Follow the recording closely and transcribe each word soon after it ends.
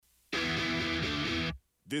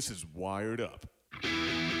This is Wired Up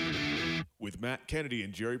with Matt Kennedy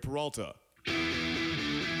and Jerry Peralta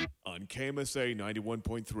on KMSA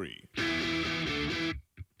 91.3.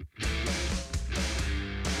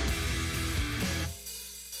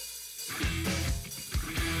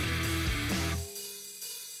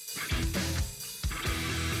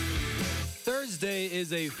 Thursday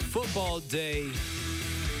is a football day.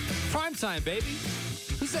 Prime time, baby.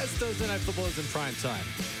 Who says Thursday night football isn't prime time?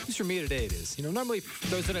 At least for me today it is. You know, normally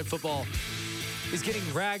Thursday night football is getting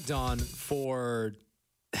ragged on for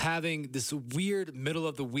having this weird middle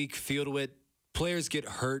of the week feel to it. Players get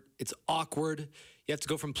hurt. It's awkward. You have to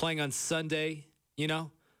go from playing on Sunday,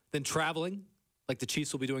 then traveling, like the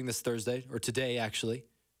Chiefs will be doing this Thursday, or today actually,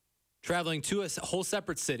 traveling to a whole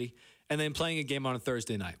separate city, and then playing a game on a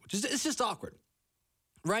Thursday night, it's just awkward,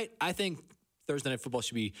 right? I think Thursday night football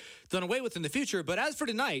should be done away with in the future. But as for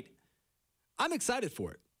tonight, I'm excited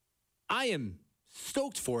for it. I am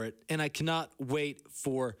stoked for it, and I cannot wait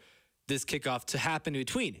for this kickoff to happen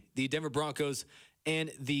between the Denver Broncos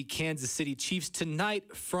and the Kansas City Chiefs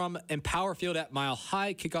tonight from Empower Field at Mile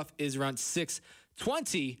High. Kickoff is around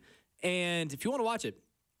 6:20, and if you want to watch it,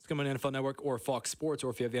 it's coming on NFL Network or Fox Sports, or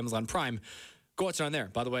if you have Amazon Prime, go watch it on there.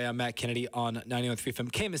 By the way, I'm Matt Kennedy on 91.3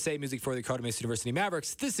 FM KMSA, music for the Colorado Mesa University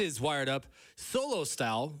Mavericks. This is Wired Up, solo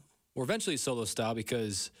style, or eventually solo style,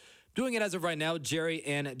 because doing it as of right now, Jerry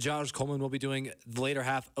and Josh Coleman will be doing the later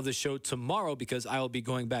half of the show tomorrow, because I will be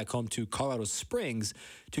going back home to Colorado Springs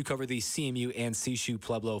to cover the CMU and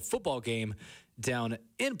CSU-Pueblo football game down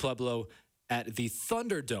in Pueblo at the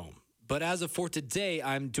Thunderdome. But as of for today,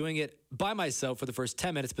 I'm doing it by myself for the first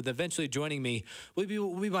 10 minutes, but eventually joining me will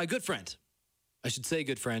be my good friend. I should say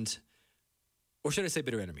good friend, or should I say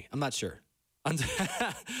bitter enemy? I'm not sure.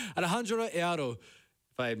 Alejandro Arroyo,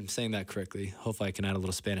 if I'm saying that correctly. Hopefully I can add a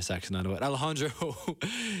little Spanish accent onto it. Alejandro,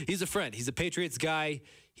 he's a friend. He's a Patriots guy.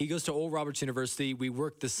 He goes to Oral Roberts University. We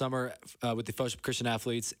worked this summer with the Fellowship of Christian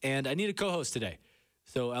Athletes, and I need a co-host today.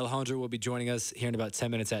 So Alejandro will be joining us here in about 10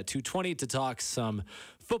 minutes at 2:20 to talk some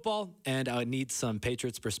football, and I need some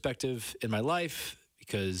Patriots perspective in my life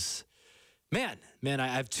because, man, I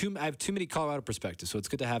have too many Colorado perspectives, so it's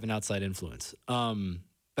good to have an outside influence. But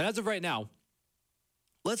as of right now,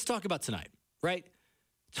 let's talk about tonight, right?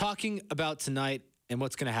 Talking about tonight and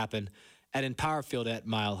what's going to happen at Empower Field at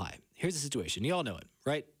Mile High. Here's the situation. You all know it,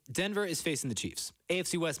 right? Denver is facing the Chiefs.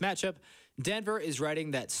 AFC West matchup. Denver is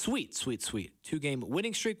riding that sweet 2-game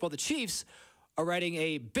winning streak, while the Chiefs are riding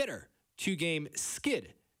a bitter 2-game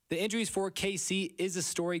skid. The injuries for KC is a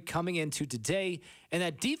story coming into today, and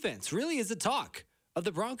that defense really is the talk of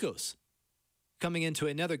the Broncos coming into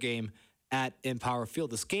another game at Empower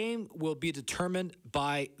Field. This game will be determined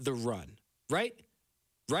by the run, right?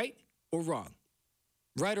 Right or wrong?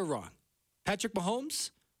 Right or wrong? Patrick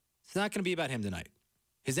Mahomes, it's not going to be about him tonight.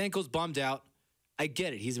 His ankle's bummed out. I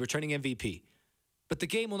get it. He's a returning MVP. But the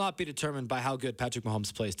game will not be determined by how good Patrick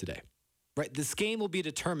Mahomes plays today. Right? This game will be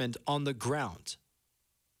determined on the ground.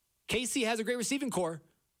 KC has a great receiving core,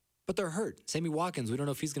 but they're hurt. Sammy Watkins, we don't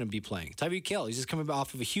know if he's going to be playing. Tyreek Hill, he's just coming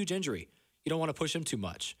off of a huge injury. You don't want to push him too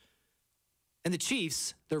much. And the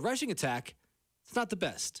Chiefs, their rushing attack, it's not the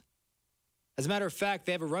best. As a matter of fact,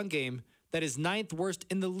 they have a run game that is 9th worst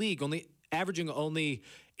in the league, averaging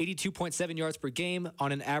 82.7 yards per game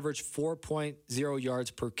on an average 4.0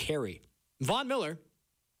 yards per carry. Von Miller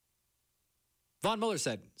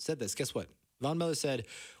said this. Guess what? Von Miller said,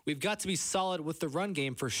 "We've got to be solid with the run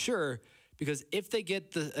game for sure, because if they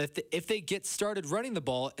get started running the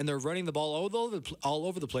ball and they're running the ball all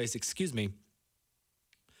over the place, it's going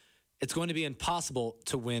to be impossible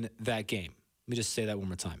to win that game." Let me just say that one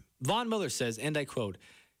more time. Von Miller says, and I quote,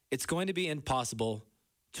 "It's going to be impossible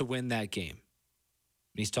to win that game."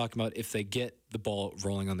 And he's talking about if they get the ball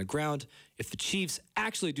rolling on the ground, if the Chiefs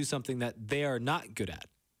actually do something that they are not good at,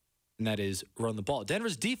 and that is run the ball.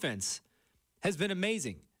 Denver's defense has been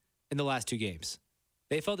amazing in the last 2 games.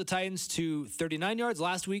 They fell the Titans to 39 yards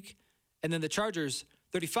last week, and then the Chargers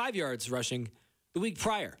 35 yards rushing the week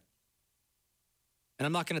prior. And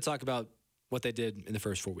I'm not going to talk about what they did in the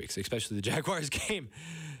first 4 weeks, especially the Jaguars game.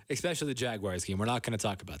 We're not going to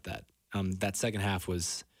talk about that. That second half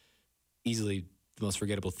was easily the most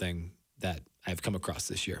forgettable thing that I've come across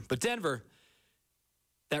this year. But Denver,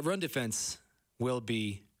 that run defense will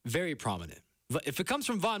be very prominent. But if it comes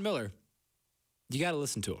from Von Miller, you got to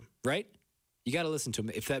listen to him, right? You got to listen to him.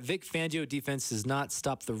 If that Vic Fangio defense does not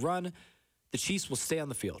stop the run, the Chiefs will stay on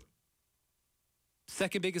the field.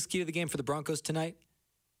 Second biggest key to the game for the Broncos tonight,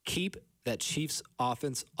 keep that Chiefs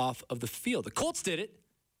offense off of the field. The Colts did it,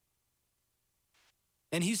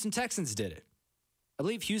 and Houston Texans did it. I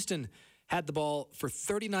believe Houston had the ball for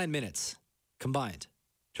 39 minutes combined.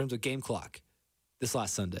 in terms of game clock this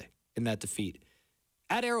last Sunday in that defeat.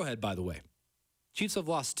 At Arrowhead, by the way, Chiefs have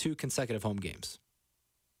lost 2 consecutive home games.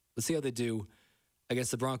 Let's see how they do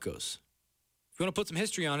against the Broncos. If you want to put some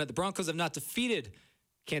history on it, the Broncos have not defeated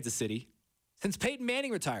Kansas City since Peyton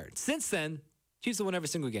Manning retired. Since then, Chiefs have won every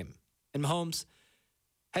single game. And Mahomes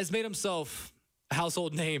has made himself a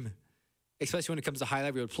household name, especially when it comes to high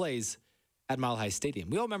livelihood plays at Mile High Stadium.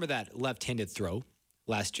 We all remember that left-handed throw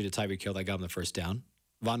last year to Tyreek Hill that got him the first down.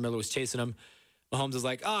 Von Miller was chasing him. Mahomes was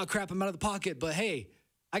like, oh, crap, I'm out of the pocket. But, hey,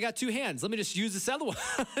 I got 2 hands. Let me just use this other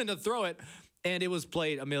one to throw it. And it was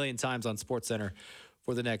played a million times on SportsCenter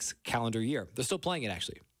for the next calendar year. They're still playing it,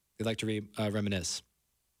 actually. They like to reminisce.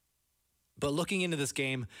 But looking into this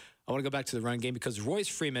game, I want to go back to the run game because Royce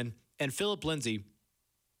Freeman and Phillip Lindsay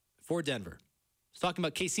for Denver. I was talking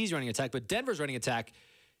about KC's running attack, but Denver's running attack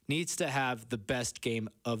needs to have the best game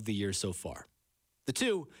of the year so far. The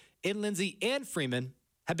two, in Lindsay and Freeman,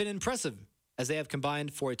 have been impressive as they have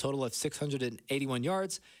combined for a total of 681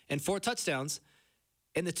 yards and 4 touchdowns.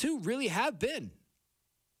 And the two really have been,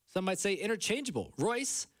 some might say, interchangeable.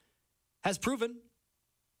 Royce has proven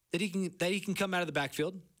that he can come out of the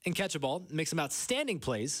backfield and catch a ball, make some outstanding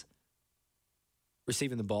plays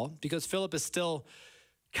receiving the ball, because Phillip is still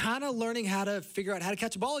kind of learning how to figure out how to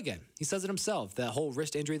catch a ball again. He says it himself. That whole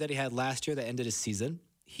wrist injury that he had last year that ended his season,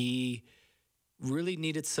 he really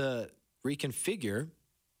needed to reconfigure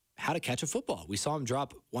how to catch a football. We saw him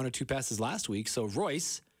drop 1 or 2 passes last week. So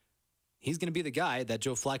Royce, he's going to be the guy that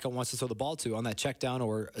Joe Flacco wants to throw the ball to on that check down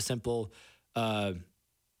or a simple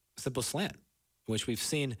slant, which we've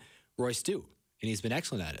seen Royce do, and he's been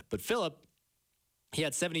excellent at it. But Phillip, he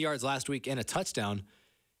had 70 yards last week and a touchdown.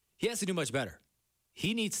 He has to do much better.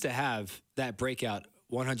 He needs to have that breakout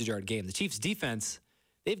 100-yard game. The Chiefs' defense,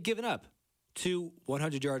 they've given up 2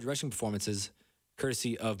 100-yard rushing performances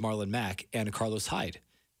courtesy of Marlon Mack and Carlos Hyde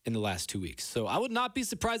in the last 2 weeks. So I would not be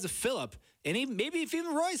surprised if Phillip, and maybe if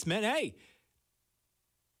even Royce, man, hey,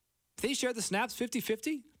 if they share the snaps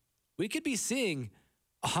 50-50, we could be seeing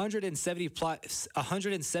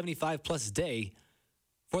 175-plus day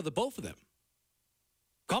for the both of them.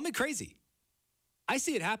 Call me crazy. I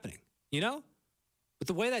see it happening, you know? With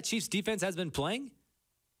the way that Chiefs defense has been playing,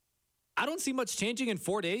 I don't see much changing in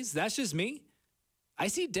 4 days. That's just me. I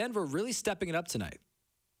see Denver really stepping it up tonight.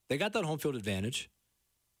 They got that home field advantage.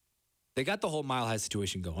 They got the whole Mile High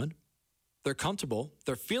situation going. They're comfortable.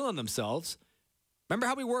 They're feeling themselves. Remember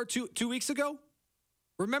how we were two weeks ago?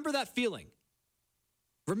 Remember that feeling.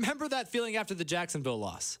 Remember that feeling after the Jacksonville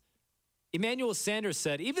loss. Emmanuel Sanders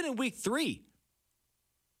said, even in week 3,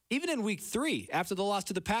 after the loss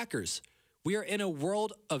to the Packers, we are in a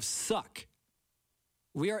world of suck.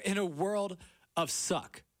 We are in a world of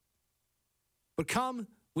suck. But come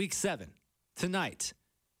week 7, tonight,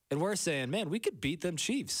 and we're saying, man, we could beat them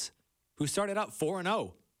Chiefs, who started out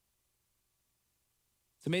 4-0.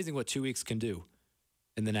 It's amazing what 2 weeks can do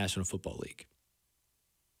in the National Football League.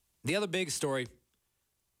 The other big story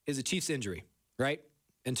is the Chiefs' injury, right?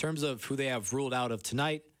 In terms of who they have ruled out of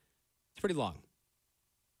tonight, it's pretty long.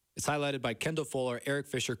 It's highlighted by Kendall Fuller, Eric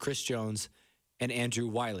Fisher, Chris Jones, and Andrew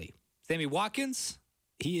Wiley. Sammy Watkins,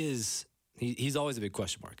 he's always a big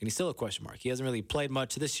question mark, and he's still a question mark. He hasn't really played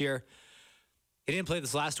much this year. He didn't play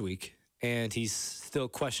this last week, and he's still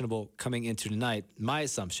questionable coming into tonight. My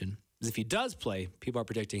assumption is if he does play, people are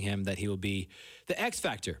predicting him that he will be the X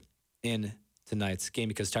factor in tonight's game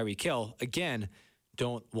because Tyreek Hill, again,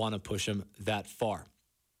 don't want to push him that far.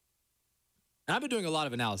 And I've been doing a lot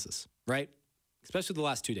of analysis, right? Especially the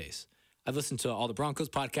last 2 days. I've listened to all the Broncos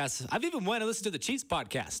podcasts. I've even went and listened to the Chiefs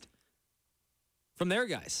podcast from their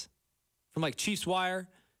guys, from like Chiefs Wire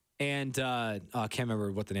and I can't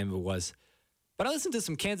remember what the name of it was. But I listened to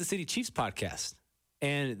some Kansas City Chiefs podcasts,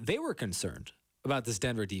 and they were concerned about this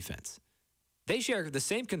Denver defense. They share the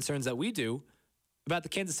same concerns that we do about the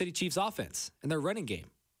Kansas City Chiefs offense and their running game.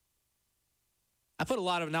 I put a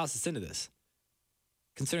lot of analysis into this.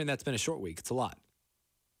 Considering that's been a short week, it's a lot.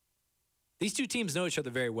 These two teams know each other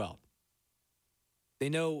very well. They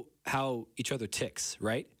know how each other ticks,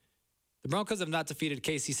 right? The Broncos have not defeated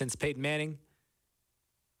KC since Peyton Manning.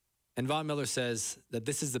 And Von Miller says that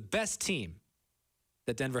this is the best team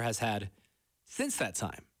that Denver has had since that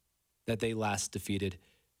time that they last defeated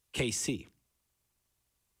KC.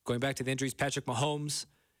 Going back to the injuries, Patrick Mahomes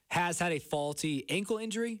has had a faulty ankle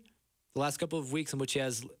injury the last couple of weeks in which he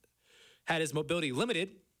has had his mobility limited,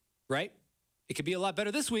 right? It could be a lot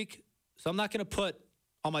better this week, so I'm not going to put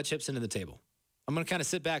all my chips into the table. I'm going to kind of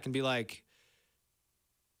sit back and be like,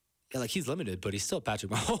 yeah, like he's limited, but he's still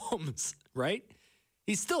Patrick Mahomes, right?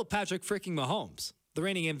 He's still Patrick freaking Mahomes, the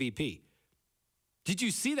reigning MVP. Did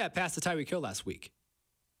you see that pass to Tyreek Hill last week?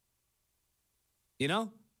 you know?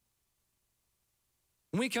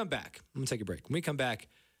 When we come back, I'm going to take a break. When we come back,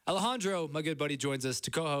 Alejandro, my good buddy, joins us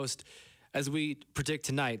to co-host as we predict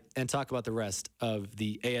tonight and talk about the rest of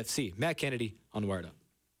the AFC. Matt Kennedy on Wired Up.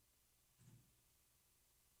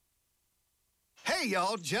 Hey,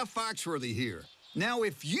 y'all, Jeff Foxworthy here. Now,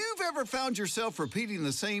 if you've ever found yourself repeating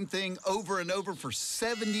the same thing over and over for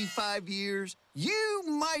 75 years, you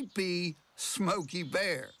might be Smokey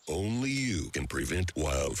Bear. Only you can prevent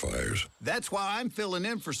wildfires. That's why I'm filling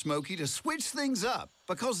in for Smokey to switch things up,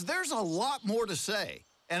 because there's a lot more to say.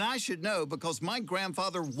 And I should know because my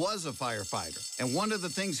grandfather was a firefighter. And one of the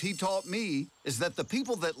things he taught me is that the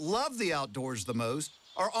people that love the outdoors the most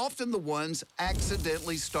are often the ones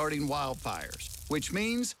accidentally starting wildfires, which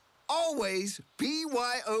means always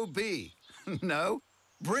BYOB. No,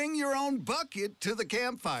 bring your own bucket to the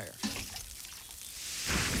campfire.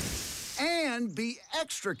 And be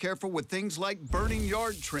extra careful with things like burning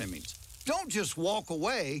yard trimmings. Don't just walk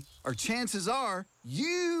away, or chances are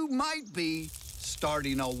you might be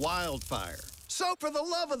starting a wildfire. So for the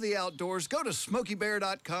love of the outdoors, go to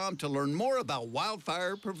SmokeyBear.com to learn more about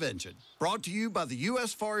wildfire prevention. Brought to you by the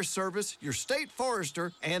U.S. Forest Service, your state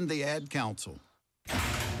forester, and the Ad Council.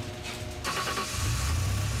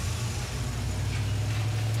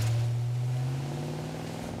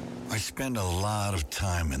 I spend a lot of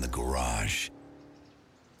time in the garage,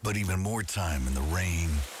 but even more time in the rain,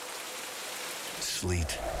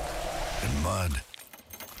 sleet, and mud.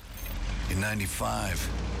 In 95,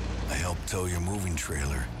 I helped tow your moving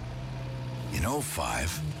trailer. In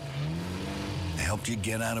 05, I helped you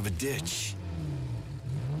get out of a ditch.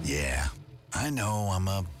 Yeah, I know I'm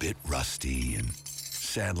a bit rusty, and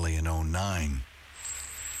sadly in 09,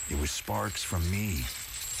 it was sparks from me,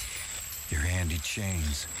 your handy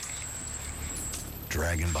chains,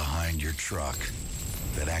 dragging behind your truck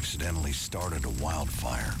that accidentally started a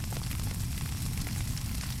wildfire.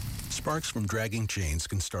 Sparks from dragging chains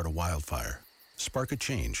can start a wildfire. Spark a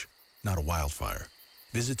change, not a wildfire.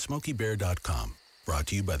 Visit SmokeyBear.com. Brought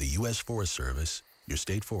to you by the U.S. Forest Service, your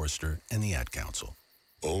state forester, and the Ad Council.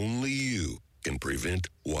 Only you can prevent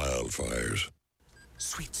wildfires.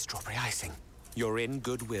 Sweet strawberry icing. You're in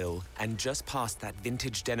Goodwill, and just past that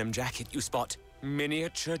vintage denim jacket, you spot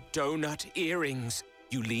miniature donut earrings.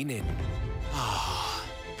 You lean in. Ah,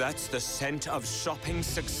 that's the scent of shopping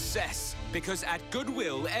success. Because at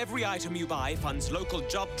Goodwill, every item you buy funds local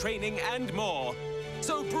job training and more.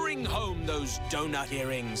 So bring home those donut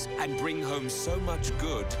earrings and bring home so much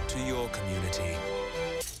good to your community.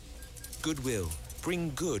 Goodwill.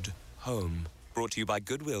 Bring good home. Brought to you by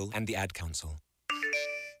Goodwill and the Ad Council.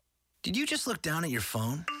 Did you just look down at your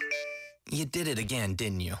phone? You did it again,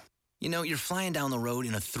 didn't you? You know, you're flying down the road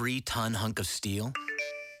in a 3-ton hunk of steel,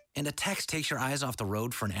 and a text takes your eyes off the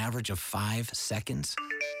road for an average of 5 seconds.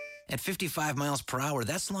 At 55 miles per hour,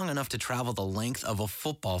 that's long enough to travel the length of a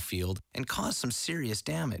football field and cause some serious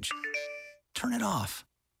damage. Turn it off.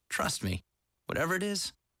 Trust me, whatever it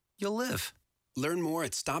is, you'll live. Learn more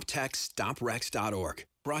at stoptextsstopwrecks.org.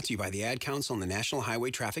 Brought to you by the Ad Council and the National Highway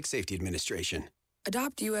Traffic Safety Administration.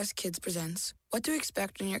 Adopt US Kids presents What to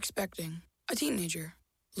Expect When You're Expecting a Teenager.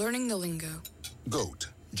 Learning the lingo. GOAT,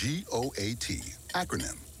 G-O-A-T,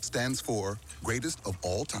 acronym, stands for Greatest of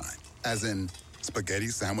All Time. As in, spaghetti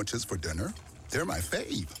sandwiches for dinner? They're my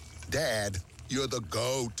fave. Dad, you're the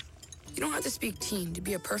GOAT. You don't have to speak teen to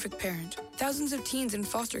be a perfect parent. Thousands of teens in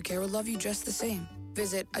foster care will love you just the same.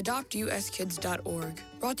 Visit adoptuskids.org.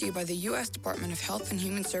 Brought to you by the U.S. Department of Health and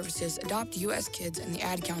Human Services, Adopt U.S. Kids, and the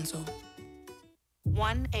Ad Council.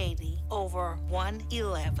 180 over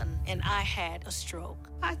 111, and I had a stroke.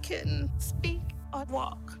 I couldn't speak or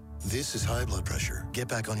walk. This is high blood pressure. Get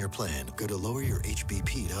back on your plan. Go to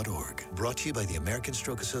loweryourhbp.org. Brought to you by the American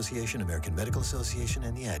Stroke Association, American Medical Association,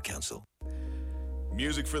 and the Ad Council.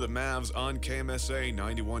 Music for the Mavs on KMSA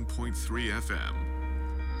 91.3 FM.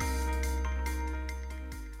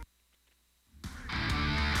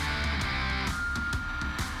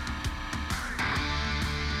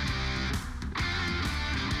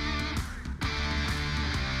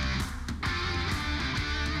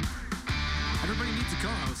 Everybody needs a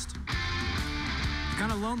co-host. It's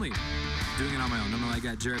kind of lonely doing it on my own. Normally I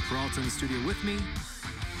got Jerry Peralta in the studio with me,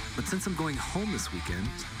 but since I'm going home this weekend,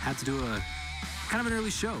 had to do a kind of an early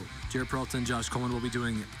show. Jerry Peralta and Josh Coleman will be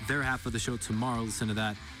doing their half of the show tomorrow. Listen to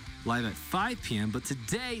that live at 5 p.m. But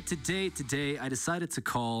today, I decided to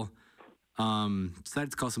call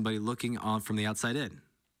somebody looking on from the outside in.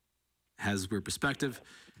 Has weird perspective.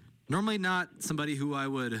 Normally not somebody who I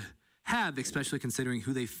would have, especially considering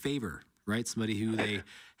who they favor, right? Somebody who they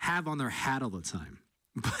have on their hat all the time.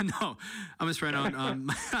 But no, I'm just right on.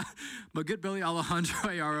 My good buddy Alejandro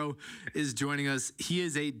Arroyo is joining us. He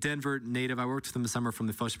is a Denver native. I worked with him this summer from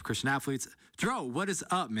the Fellowship of Christian Athletes. Dro, what is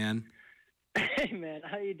up, man? Hey man,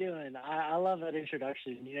 how you doing? I love that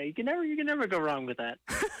introduction. You know, you can never go wrong with that.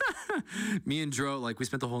 Me and Dro, like we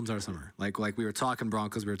spent the whole entire summer. Like we were talking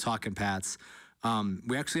Broncos, we were talking Pats.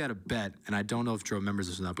 We actually had a bet, and I don't know if Dro remembers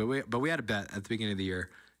this or not, but we had a bet at the beginning of the year.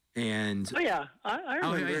 And oh yeah, I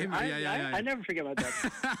remember. I never forget about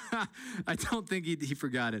that. I don't think he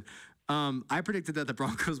forgot it. I predicted that the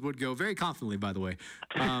Broncos would go very confidently. By the way,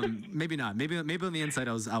 maybe not. Maybe on the inside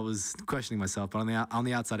I was questioning myself, but on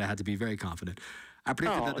the outside I had to be very confident. I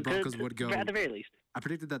predicted that the Broncos would go at the very least. I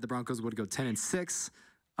predicted that the Broncos would go 10-6.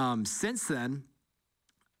 Since then,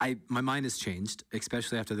 my mind has changed,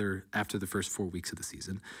 especially after the first 4 weeks of the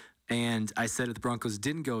season. And I said if the Broncos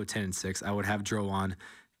didn't go 10-6, I would have Dro on.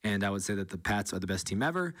 And I would say that the Pats are the best team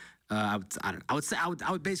ever. I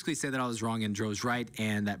would basically say that I was wrong and Dro's right,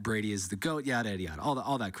 and that Brady is the GOAT. Yada yada yada.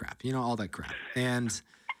 All that crap. You know, all that crap. And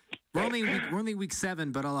we're only week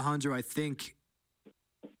 7, but Alejandro, I think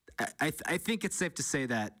it's safe to say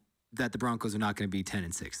that the Broncos are not going to be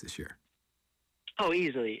 10-6 this year. Oh,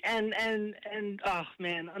 easily. And oh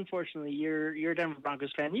man, unfortunately, you're a Denver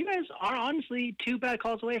Broncos fan. You guys are honestly 2 bad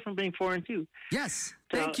calls away from being 4-2. Yes,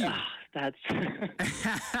 thank you. That's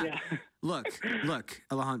yeah. Look,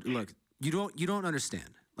 Alejandro. Look, you don't understand.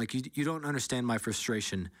 Like you don't understand my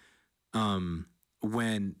frustration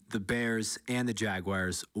when the Bears and the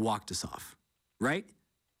Jaguars walked us off, right?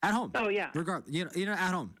 At home. Oh yeah. Regardless, you know,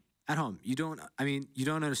 at home. You don't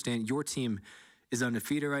understand. Your team is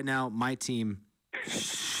undefeated right now. My team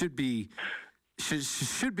should be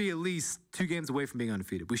at least 2 games away from being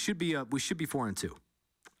undefeated. We should be 4-2.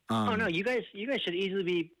 Oh no, you guys should easily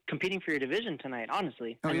be competing for your division tonight.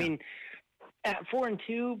 Honestly, I mean, at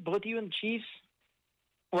 4-2, both you and the Chiefs.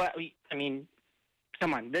 Well, I mean,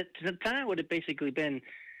 come on, tonight would have basically been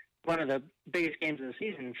one of the biggest games of the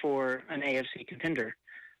season for an AFC contender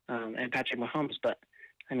and Patrick Mahomes. But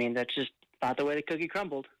I mean, that's just not the way the cookie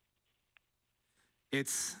crumbled.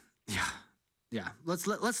 It's yeah. Let's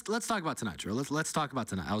talk about tonight, Drew. Let's talk about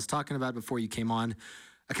tonight. I was talking about it before you came on.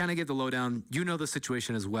 I kind of gave the lowdown. You know the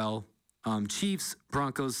situation as well. Chiefs,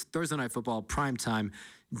 Broncos, Thursday Night Football, prime time.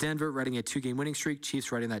 Denver riding a 2-game winning streak.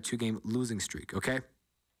 Chiefs riding that 2-game losing streak. Okay.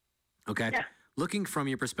 Yeah. Looking from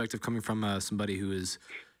your perspective, coming from somebody who is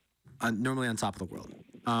normally on top of the world,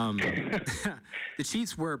 the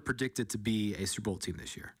Chiefs were predicted to be a Super Bowl team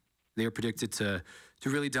this year. They were predicted to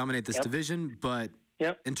really dominate this division, but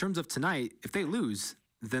in terms of tonight, if they lose,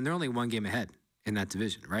 then they're only 1 game ahead in that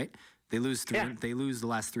division, right? They lose They lose the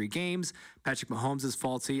last 3 games. Patrick Mahomes is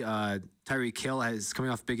faulty. Tyreek Hill is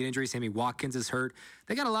coming off big injury. Sammy Watkins is hurt.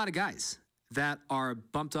 They got a lot of guys that are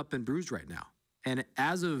bumped up and bruised right now. And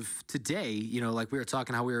as of today, you know, like we were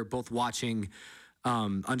talking how we were both watching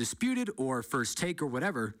Undisputed or First Take or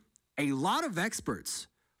whatever, a lot of experts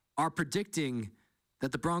are predicting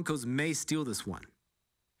that the Broncos may steal this one.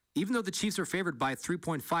 Even though the Chiefs are favored by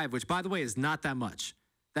 3.5, which, by the way, is not that much.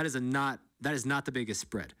 That is not the biggest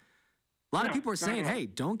spread. A lot of people are saying, hey,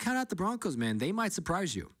 don't count out the Broncos, man. They might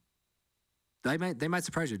surprise you. They might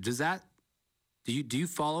surprise you. Do you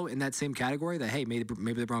follow in that same category that, hey, maybe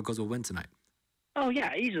the Broncos will win tonight? Oh,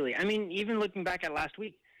 yeah, easily. I mean, even looking back at last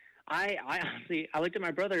week, I honestly looked at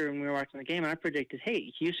my brother when we were watching the game, and I predicted,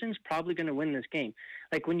 hey, Houston's probably going to win this game.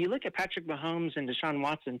 Like, when you look at Patrick Mahomes and Deshaun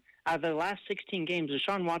Watson, out of the last 16 games,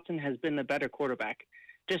 Deshaun Watson has been the better quarterback.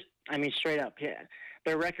 Just, I mean, straight up. Yeah.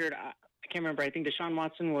 Their record, I can't remember. I think Deshaun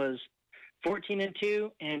Watson was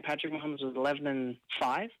 14-2, and Patrick Mahomes was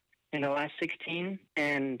 11-5 in the last 16.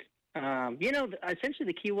 And, you know, essentially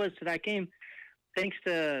the key was to that game, thanks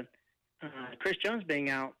to Chris Jones being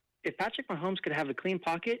out, if Patrick Mahomes could have a clean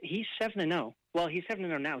pocket, he's 7-0. Well, he's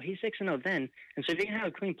 7-0 now. He's 6-0 then. And so if he can have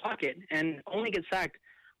a clean pocket and only get sacked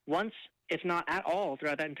once, if not at all,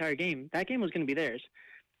 throughout that entire game, that game was going to be theirs.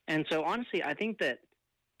 And so, honestly, I think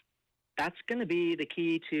that's going to be the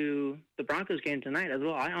key to the Broncos game tonight as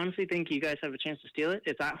well. I honestly think you guys have a chance to steal it.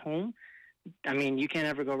 It's at home. I mean, you can't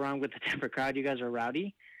ever go wrong with the Denver crowd. You guys are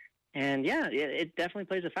rowdy. And, yeah, it definitely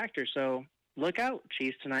plays a factor. So look out,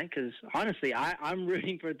 Chiefs, tonight, because, honestly, I'm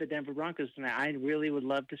rooting for the Denver Broncos tonight. I really would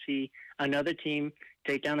love to see another team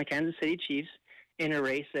take down the Kansas City Chiefs in a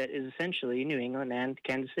race that is essentially New England and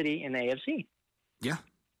Kansas City in the AFC. Yeah,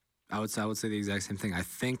 I would say the exact same thing. I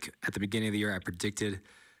think at the beginning of the year I predicted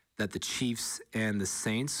that the Chiefs and the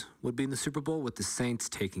Saints would be in the Super Bowl, with the Saints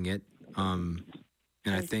taking it.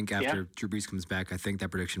 And I think after Drew Brees comes back, I think that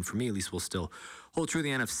prediction for me at least will still hold true the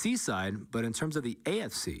NFC side. But in terms of the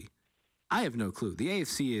AFC, I have no clue. The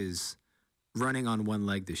AFC is running on one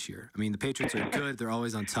leg this year. I mean, the Patriots are good. They're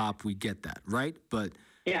always on top. We get that, right? But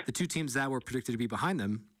the two teams that were predicted to be behind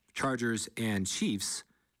them, Chargers and Chiefs,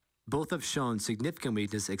 both have shown significant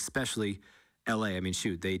weakness, especially LA. I mean,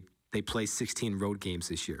 shoot, they play 16 road games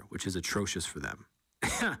this year, which is atrocious for them.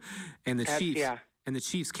 and the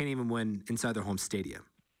Chiefs can't even win inside their home stadium.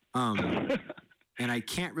 And I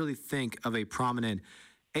can't really think of a prominent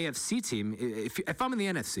AFC team. If I'm in the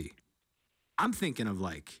NFC, I'm thinking of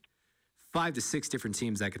like 5 to 6 different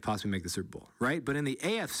teams that could possibly make the Super Bowl, right? But in the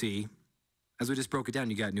AFC, as we just broke it down,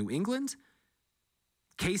 you got New England.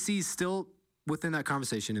 KC's still within that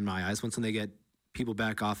conversation in my eyes once when they get people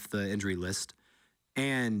back off the injury list.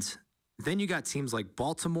 And then you got teams like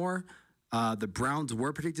Baltimore. The Browns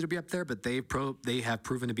were predicted to be up there, but they have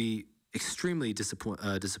proven to be extremely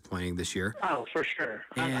disappointing this year. Oh, for sure.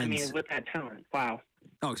 I mean, with that talent, wow.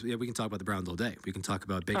 Oh, yeah, we can talk about the Browns all day. We can talk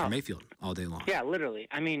about Baker Mayfield all day long. Yeah, literally.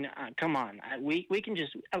 I mean, come on. We can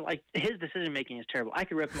just like his decision making is terrible. I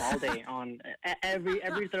could rip him all day on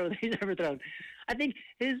every throw that he's ever thrown. I think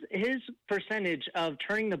his percentage of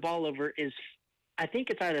turning the ball over is, I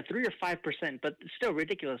think it's either 3 or 5%, but still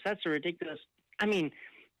ridiculous. That's a ridiculous. I mean,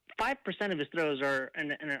 5% of his throws are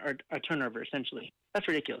a turnover essentially. That's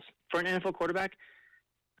ridiculous for an NFL quarterback.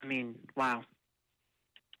 I mean, wow.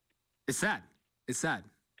 It's sad. It's sad.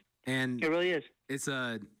 And it really is.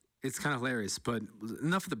 It's kind of hilarious, but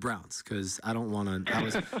enough of the Browns because I don't want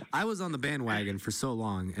to. I was on the bandwagon for so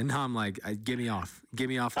long, and now I'm like, get me off. Get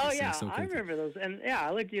me off. Oh yeah, I remember those, and yeah,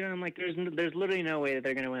 I looked at you and I'm like, there's literally no way that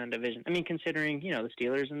they're going to win a division. I mean, considering the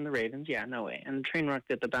Steelers and the Ravens, yeah, no way. And the train wreck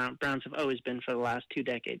that the Browns have always been for the last 2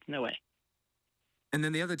 decades, no way. And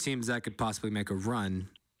then the other teams that could possibly make a run.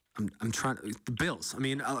 I'm trying. The Bills. I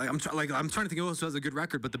mean, I'm trying to think of who else has a good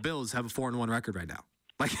record, but the Bills have a 4-1 record right now.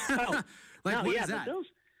 Like, what is that?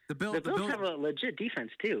 The Bills have a legit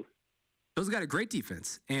defense too. Bills got a great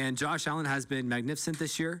defense, and Josh Allen has been magnificent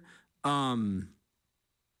this year. Their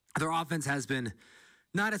offense has been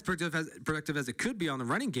not as productive as it could be on the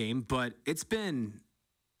running game, but it's been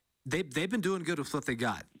they've been doing good with what they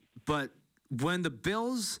got. But when the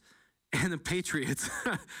Bills and the Patriots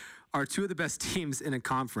are two of the best teams in a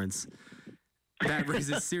conference, that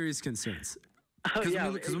raises serious concerns.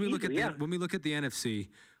 Because when we look at the NFC,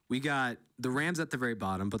 we got the Rams at the very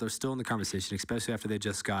bottom, but they're still in the conversation, especially after they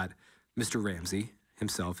just got Mr. Ramsey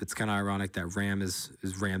himself. It's kind of ironic that Ram is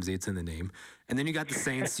Ramsey. It's in the name. And then you got the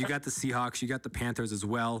Saints, you got the Seahawks, you got the Panthers as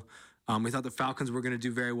well. We thought the Falcons were going to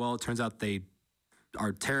do very well. It turns out they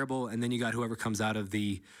are terrible. And then you got whoever comes out of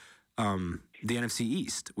the NFC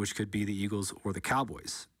East, which could be the Eagles or the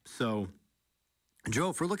Cowboys. So, Joe,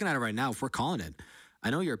 if we're looking at it right now, if we're calling it, I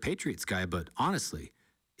know you're a Patriots guy, but honestly,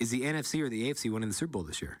 is the NFC or the AFC winning the Super Bowl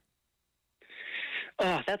this year?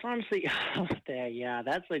 That's honestly,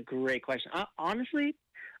 that's a great question. Honestly,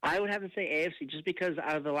 I would have to say AFC just because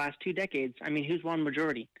out of the last 2 decades, I mean, who's won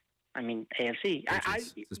majority? I mean, AFC.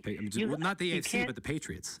 Not the AFC, but the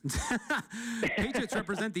Patriots. Patriots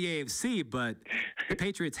represent the AFC, but the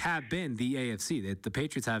Patriots have been the AFC. The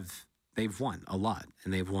Patriots they've won a lot,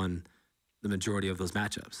 and they've won the majority of those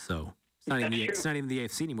matchups. So it's not even the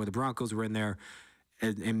AFC anymore. The Broncos were in there,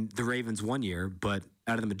 and the Ravens 1 year, but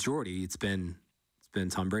out of the majority, it's been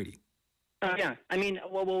Tom Brady. Yeah, I mean,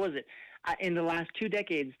 what was it? In the last 2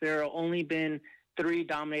 decades, there have only been 3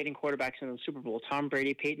 dominating quarterbacks in the Super Bowl: Tom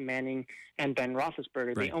Brady, Peyton Manning, and Ben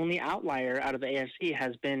Roethlisberger. Right. The only outlier out of the AFC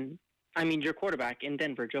has been, your quarterback in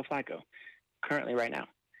Denver, Joe Flacco, currently right now.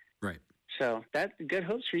 Right. So that's good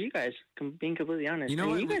hopes for you guys, being completely honest.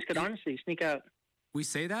 You guys could honestly sneak out. We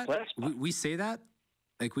say that? We say that?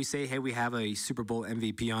 Like we say, hey, we have a Super Bowl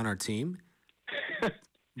MVP on our team.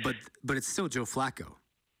 but it's still Joe Flacco.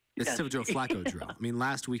 It's still Joe Flacco, Drew. I mean,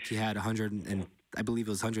 last week he had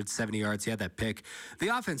 170 yards. He had that pick. The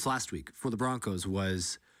offense last week for the Broncos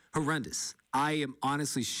was horrendous. I am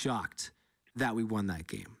honestly shocked that we won that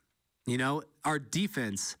game. Our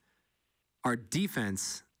defense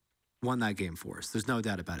won that game for us. There's no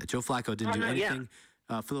doubt about it. Joe Flacco didn't do anything.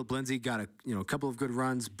 Yeah. Philip Lindsay got a couple of good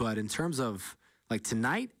runs, but in terms of like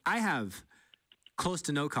tonight, I have close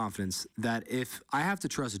to no confidence that if I have to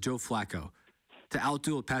trust Joe Flacco to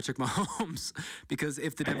outduel Patrick Mahomes, because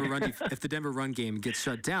if the Denver run game gets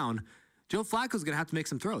shut down, Joe Flacco's going to have to make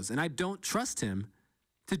some throws, and I don't trust him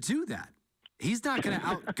to do that. He's not going to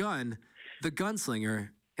outgun the gunslinger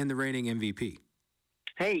and the reigning MVP.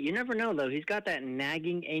 Hey, you never know, though. He's got that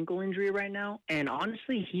nagging ankle injury right now, and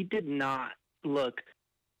honestly, he did not look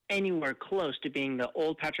anywhere close to being the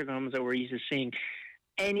old Patrick Mahomes that we're used to seeing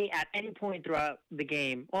at any point throughout the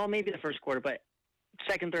game. Well, maybe the first quarter, but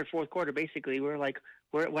second, third, fourth quarter, basically, we're like,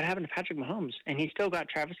 what happened to Patrick Mahomes? And he still got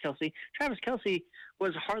Travis Kelce. Travis Kelce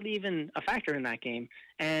was hardly even a factor in that game.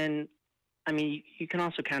 And, I mean, you can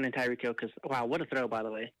also count in Tyreek Hill because, wow, what a throw, by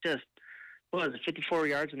the way. Just, what was it, 54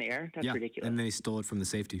 yards in the air? That's ridiculous. And then he stole it from the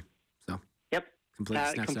safety. So Yep.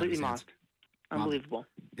 Completely mossed. Unbelievable.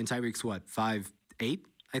 And Tyreek's what, 5'8",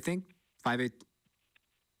 I think? 5'8".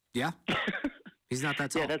 Yeah. He's not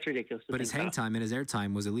that tall. Yeah, that's ridiculous. But his hang time and his air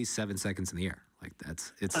time was at least 7 seconds in the air. Like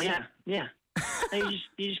it's. Oh yeah. And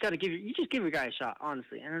you just got to give your guy a shot,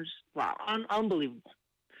 honestly. And I'm just wow, unbelievable.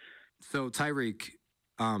 So Tyreek,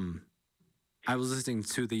 I was listening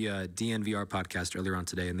to the DNVR podcast earlier on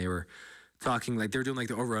today, and they were talking like they were doing like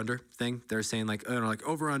the over/under thing. They're saying like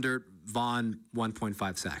over/under Vaughn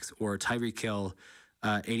 1.5 sacks or Tyreek Hill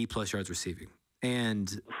 80 plus yards receiving,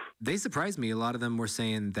 and they surprised me. A lot of them were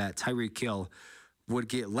saying that Tyreek Hill would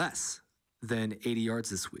get less than 80 yards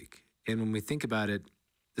this week. And when we think about it,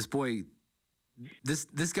 this boy,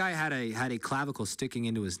 this guy had a clavicle sticking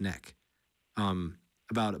into his neck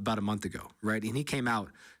about a month ago, right? And he came out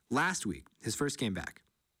last week, his first game back,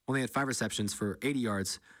 only had 5 receptions for 80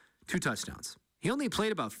 yards, 2 touchdowns. He only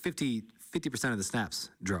played about 50% of the snaps,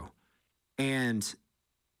 Dro. And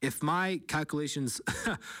if my calculations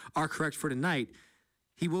are correct for tonight,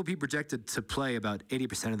 he will be projected to play about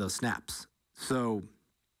 80% of those snaps. So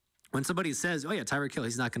when somebody says, oh yeah, Tyreek Hill,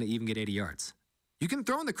 he's not going to even get 80 yards. You can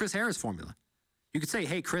throw in the Chris Harris formula. You could say,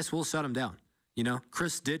 hey, Chris, we'll shut him down. You know,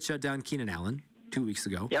 Chris did shut down Keenan Allen 2 weeks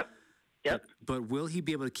ago. Yep. But will he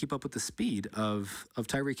be able to keep up with the speed of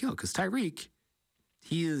Tyreek Hill? Because Tyreek,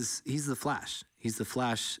 he's the Flash. He's the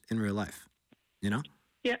Flash in real life, you know?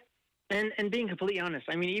 Yeah. And being completely honest,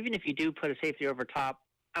 I mean, even if you do put a safety over top,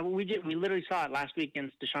 we literally saw it last week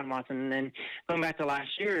against Deshaun Watson, and then going back to last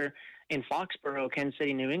year in Foxborough, Kansas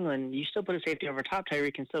City, New England, you still put a safety over top,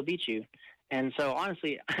 Tyreek can still beat you. And so,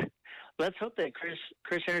 honestly, let's hope that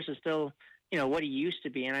Chris Harris is still, you know, what he used to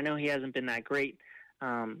be, and I know he hasn't been that great.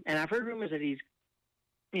 And I've heard rumors that he's,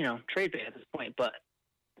 you know, trade bait at this point, but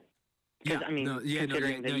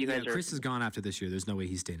Chris is gone after this year. There's no way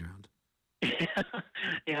he's staying around.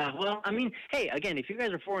 Yeah, well, I mean, hey, again, if you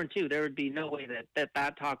guys are 4-2, there would be no way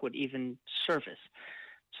that talk would even surface.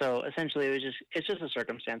 So essentially, it's just a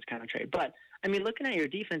circumstance kind of trade. But I mean, looking at your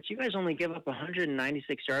defense, you guys only give up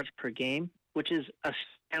 196 yards per game, which is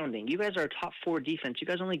astounding. You guys are a top 4 defense. You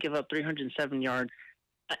guys only give up 307 yards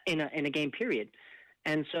in a game period.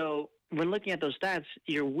 And so when looking at those stats,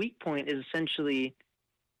 your weak point is essentially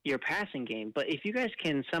your passing game. But if you guys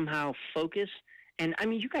can somehow focus. And, I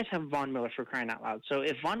mean, you guys have Von Miller for crying out loud. So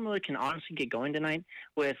if Von Miller can honestly get going tonight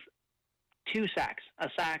with 2 sacks, a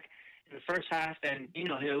sack in the first half, and, you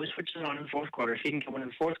know, he always switches it on in the fourth quarter. If he can get one in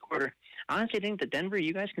the fourth quarter, honestly, I think that Denver,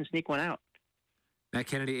 you guys can sneak one out. Matt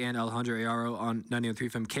Kennedy and Alejandro Arroyo on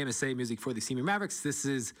 90.3 from KMSA Music for the Senior Mavericks. This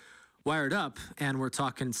is Wired Up, and we're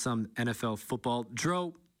talking some NFL football.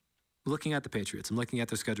 Dro, looking at the Patriots. I'm looking at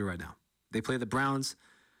their schedule right now. They play the Browns.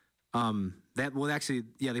 They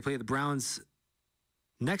play the Browns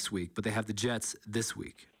next week, but they have the Jets this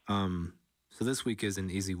week. So this week is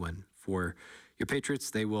an easy win for your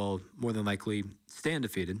Patriots. They will more than likely stay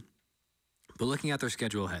undefeated. But looking at their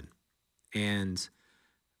schedule ahead, and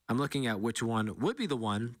I'm looking at which one would be the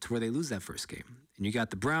one to where they lose that first game. And you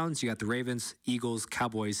got the Browns, you got the Ravens, Eagles,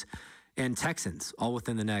 Cowboys, and Texans all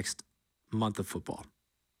within the next month of football.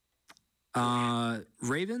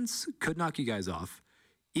 Ravens could knock you guys off.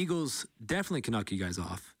 Eagles definitely can knock you guys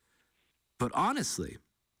off. But honestly,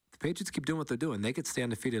 the Patriots keep doing what they're doing. They could stay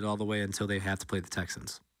undefeated all the way until they have to play the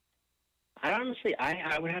Texans. I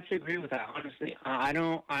would have to agree with that. Honestly, I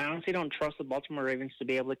honestly don't trust the Baltimore Ravens to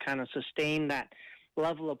be able to kind of sustain that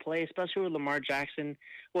level of play, especially with Lamar Jackson.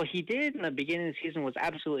 What he did in the beginning of the season was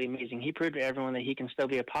absolutely amazing. He proved to everyone that he can still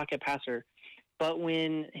be a pocket passer. But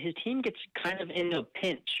when his team gets kind of in a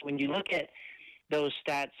pinch, when you look at those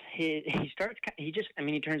stats, he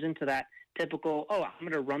turns into that typical, I'm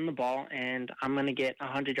going to run the ball and I'm going to get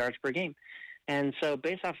 100 yards per game. And so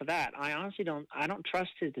based off of that, I honestly don't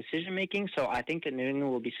trust his decision-making, so I think that New England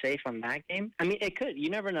will be safe on that game. I mean, it could. You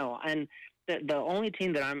never know. And the only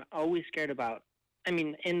team that I'm always scared about, I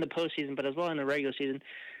mean, in the postseason, but as well in the regular season,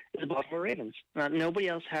 is the Baltimore Ravens. Nobody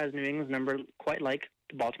else has New England's number quite like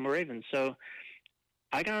the Baltimore Ravens. So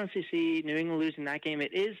I can honestly see New England losing that game.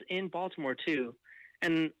 It is in Baltimore, too.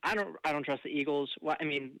 And I don't trust the Eagles. Well, I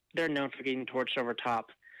mean, they're known for getting torched over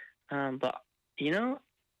top. But,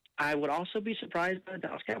 I would also be surprised by the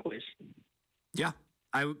Dallas Cowboys. Yeah.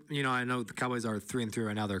 I know the Cowboys are 3-3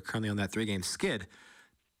 right now. They're currently on that 3-game skid.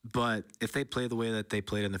 But if they play the way that they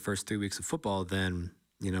played in the first 3 weeks of football, then,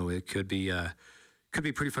 it could be a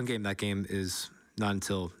pretty fun game. That game is not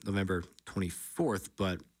until November 24th,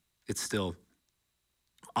 but it's still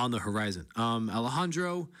on the horizon.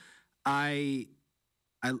 Alejandro, I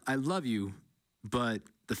love you, but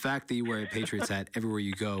the fact that you wear a Patriots hat everywhere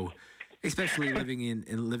you go, especially living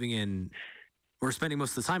in or spending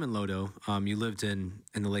most of the time in Lodo. You lived in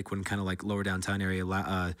the Lakewood, kind of like lower downtown area.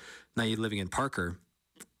 Now you're living in Parker,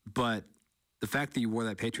 but the fact that you wore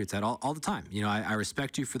that Patriots hat all the time, I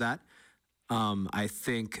respect you for that. I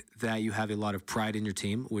think that you have a lot of pride in your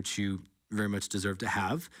team, which you very much deserve to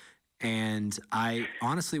have. And I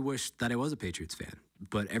honestly wish that I was a Patriots fan.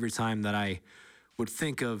 But every time that I would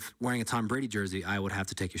think of wearing a Tom Brady jersey, I would have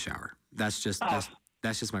to take a shower. That's just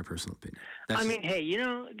my personal opinion. Hey,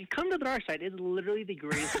 come to the dark side. It's literally the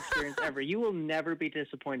greatest experience ever. You will never be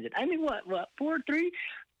disappointed. I mean, what, 3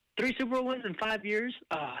 Super Bowl wins in 5 years?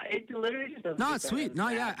 It literally just doesn't. No, it's sweet. No,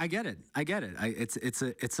 yeah, I get it.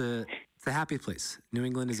 It's a happy place. New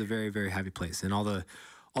England is a very, very happy place, and all the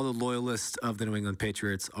loyalists of the New England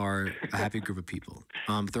Patriots are a happy group of people.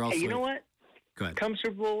 But they're also. Hey, you know what? Go ahead. Come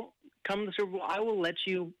the Super Bowl, I will let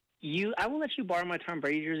you borrow my Tom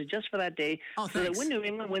Brady jersey just for that day. Oh, so that when New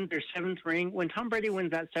England wins their 7th ring, when Tom Brady wins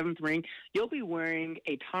that 7th ring, you'll be wearing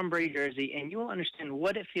a Tom Brady jersey, and you will understand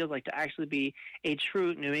what it feels like to actually be a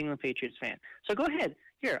true New England Patriots fan. So go ahead.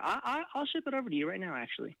 Here, I'll ship it over to you right now.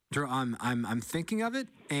 Actually, Drew, I'm thinking of it,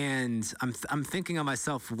 and I'm thinking of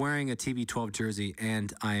myself wearing a TB12 jersey,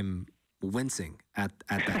 and I'm wincing at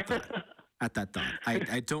that thought. At that thought,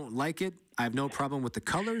 I don't like it. I have no problem with the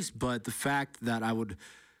colors, but the fact that I would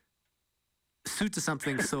suit to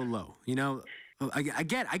something so low, I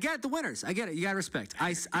get the winners. I get it. You got to respect.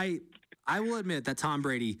 I will admit that Tom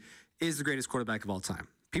Brady is the greatest quarterback of all time.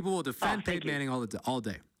 People will defend Peyton Manning all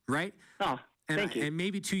day, right? Thank you. And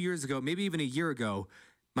maybe 2 years ago, maybe even a year ago,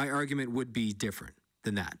 my argument would be different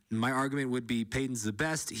than that. My argument would be Peyton's the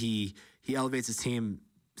best. He elevates his team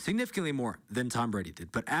significantly more than Tom Brady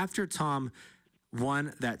did. But after Tom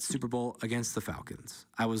won that Super Bowl against the Falcons,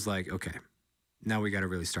 I was like, okay, now we got to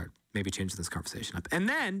really start maybe changing this conversation up. And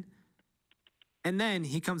then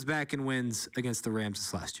he comes back and wins against the Rams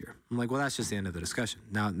this last year. I'm like, well, that's just the end of the discussion.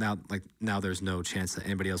 Now there's no chance that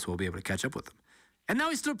anybody else will be able to catch up with him. And now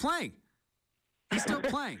he's still playing. He's still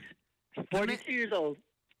playing. 42 years old.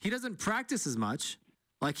 He doesn't practice as much.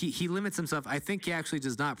 Like, he limits himself. I think he actually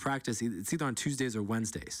does not practice. It's either on Tuesdays or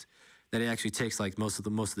Wednesdays that he actually takes, like, most of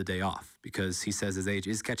the day off because he says his age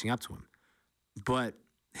is catching up to him. But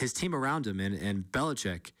his team around him and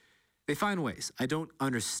Belichick, they find ways. I don't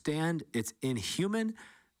understand. It's inhuman.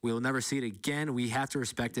 We'll never see it again. We have to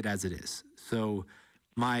respect it as it is. So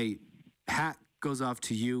my hat goes off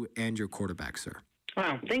to you and your quarterback, sir.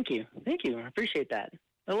 Wow, thank you. I appreciate that.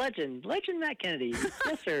 The legend Matt Kennedy.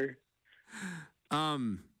 Yes, sir.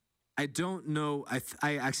 I don't know.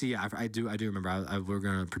 I do remember. We're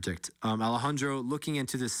going to predict. Alejandro, looking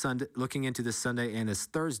into this Sunday and this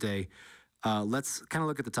Thursday, let's kind of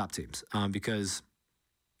look at the top teams because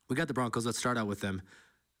we got the Broncos. Let's start out with them.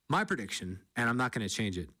 My prediction, and I'm not going to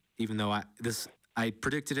change it, even though I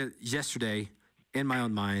predicted it yesterday in my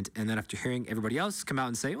own mind, and then after hearing everybody else come out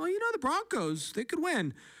and say, well, the Broncos, they could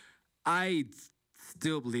win, I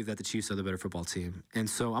still believe that the Chiefs are the better football team. And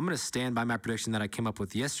so I'm going to stand by my prediction that I came up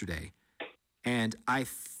with yesterday. And I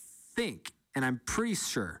think, and I'm pretty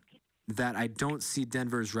sure, that I don't see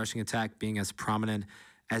Denver's rushing attack being as prominent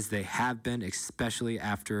as they have been, especially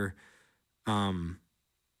after,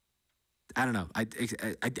 I don't know. I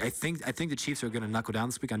think the Chiefs are going to knuckle down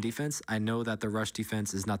this week on defense. I know that the rush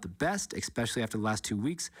defense is not the best, especially after the last 2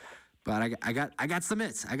 weeks. But I got some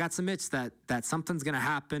itch. I got some itch that something's going to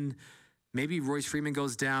happen. Maybe Royce Freeman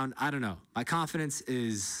goes down. I don't know. My confidence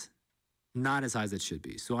is not as high as it should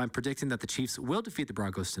be. So I'm predicting that the Chiefs will defeat the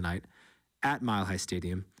Broncos tonight at Mile High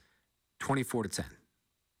Stadium, 24-10.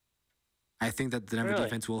 I think that the Denver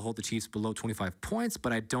defense will hold the Chiefs below 25 points,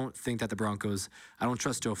 but I don't think that the Broncos, I don't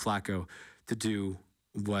trust Joe Flacco to do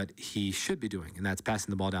what he should be doing, and that's passing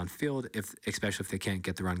the ball downfield, especially if they can't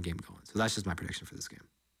get the run game going. So that's just my prediction for this game.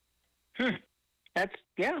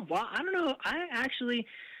 Well, I don't know. I actually,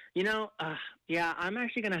 I'm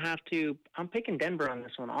actually going to have to, I'm picking Denver on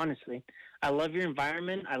this one, honestly. I love your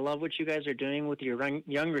environment. I love what you guys are doing with your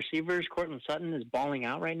young receivers. Cortland Sutton is balling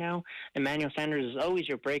out right now. Emmanuel Sanders is always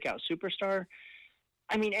your breakout superstar.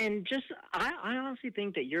 I mean, and just, I honestly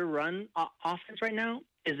think that your run offense right now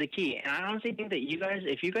is the key. And I honestly think that you guys,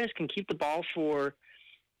 if you guys can keep the ball for,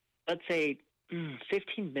 let's say,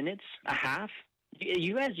 15 minutes, a half,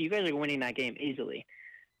 you guys are winning that game easily.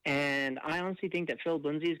 And I honestly think that Philip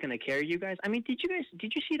Lindsay is going to carry you guys. I mean, did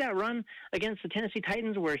you see that run against the Tennessee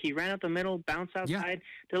Titans where he ran up the middle, bounced outside,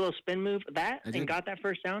 did a little spin move, and got that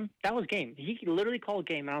first down? That was game. He literally called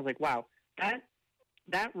game, and I was like, wow,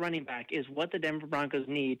 that running back is what the Denver Broncos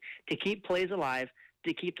need to keep plays alive,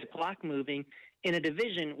 to keep the clock moving in a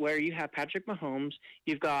division where you have Patrick Mahomes,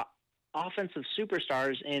 you've got offensive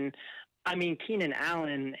superstars in, I mean, Keenan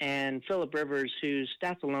Allen and Phillip Rivers, whose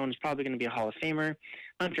stats alone is probably going to be a Hall of Famer,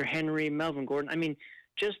 Hunter Henry, Melvin Gordon. I mean,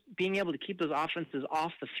 just being able to keep those offenses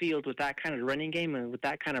off the field with that kind of running game and with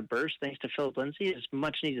that kind of burst, thanks to Philip Lindsay, is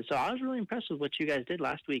much needed. So I was really impressed with what you guys did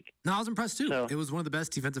last week. No, I was impressed too. It was one of the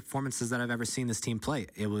best defensive performances that I've ever seen this team play.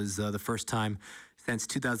 It was the first time since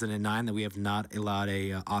 2009 that we have not allowed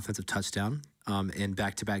a offensive touchdown in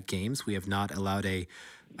back-to-back games. We have not allowed a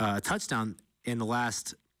touchdown in the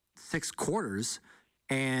last 6 quarters,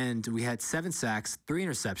 and we had 7 sacks, 3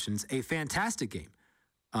 interceptions, a fantastic game.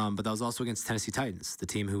 But that was also against Tennessee Titans, the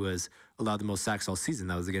team who has allowed the most sacks all season.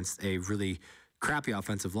 That was against a really crappy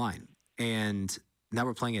offensive line. And now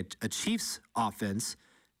we're playing a Chiefs offense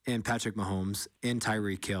in Patrick Mahomes, in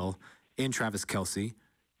Tyreek Hill, in Travis Kelce,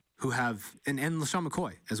 who have, and LaShawn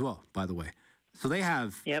McCoy as well, by the way. So they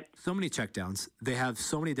have so many checkdowns. They have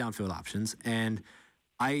so many downfield options. And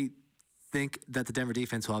I think that the Denver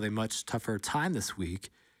defense will have a much tougher time this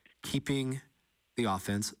week keeping the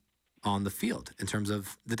offense on the field in terms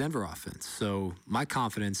of the Denver offense. So my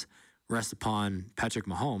confidence rests upon Patrick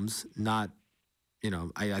Mahomes, not,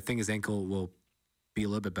 I think his ankle will be a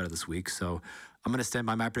little bit better this week. So I'm going to stand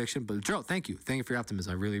by my prediction. But Joe, thank you. Thank you for your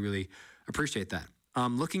optimism. I really, really appreciate that.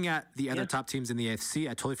 Looking at the other top teams in the AFC,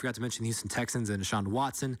 I totally forgot to mention the Houston Texans and Deshaun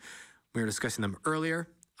Watson. We were discussing them earlier.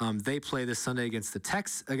 They play this Sunday against the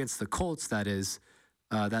Colts. That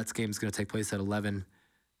game is going to take place at 11.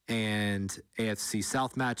 And AFC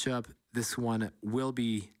South matchup. This one will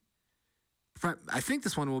be, I think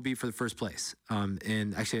this one will be for the first place.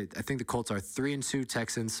 And actually, I think the Colts are 3-2.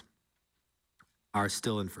 Texans are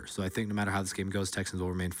still in first. So I think no matter how this game goes, Texans will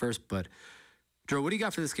remain first. But Drew, what do you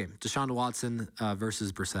got for this game? Deshaun Watson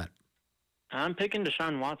versus Brissett. I'm picking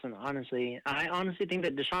Deshaun Watson, honestly. I honestly think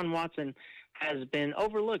that Deshaun Watson has been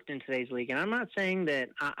overlooked in today's league. And I'm not saying that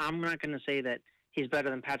I'm not going to say that he's better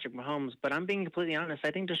than Patrick Mahomes, but I'm being completely honest.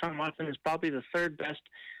 I think Deshaun Watson is probably the 3rd best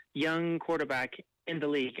young quarterback in the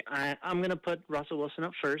league. I'm going to put Russell Wilson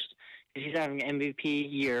up first because he's having an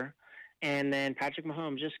MVP year, and then Patrick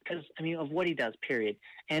Mahomes just because, of what he does, period,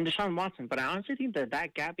 and Deshaun Watson. But I honestly think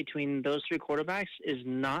that gap between those 3 quarterbacks is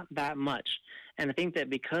not that much. And I think that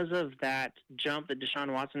because of that jump that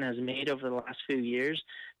Deshaun Watson has made over the last few years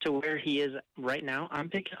to where he is right now,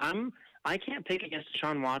 I can't pick against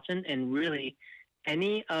Deshaun Watson in really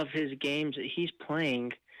any of his games that he's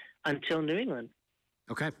playing until New England.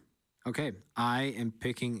 Okay. I am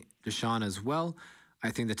picking Deshaun as well.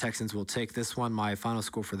 I think the Texans will take this one. My final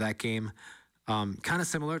score for that game, kind of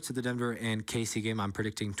similar to the Denver and KC game. I'm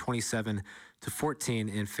predicting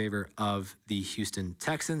 27-14 in favor of the Houston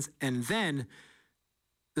Texans. And then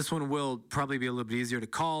this one will probably be a little bit easier to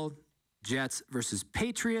call. Jets versus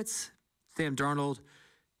Patriots. Sam Darnold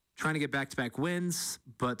trying to get back-to-back wins,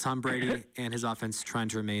 but Tom Brady and his offense trying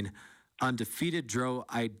to remain undefeated. Dro,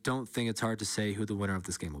 I don't think it's hard to say who the winner of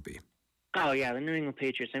this game will be. Oh, yeah, the New England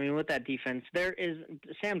Patriots. With that defense,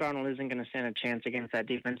 Sam Darnold isn't going to stand a chance against that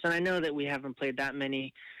defense. And I know that we haven't played that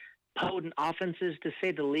many potent offenses, to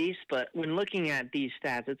say the least, but when looking at these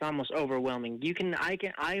stats, it's almost overwhelming.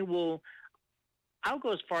 I'll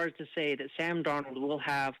go as far as to say that Sam Darnold will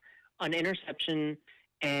have an interception,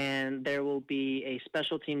 and there will be a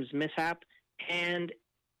special teams mishap and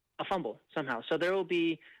a fumble somehow. So there will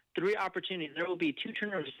be 3 opportunities. There will be 2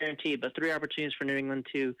 turnovers guaranteed, but 3 opportunities for New England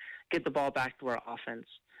to get the ball back to our offense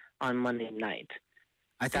on Monday night.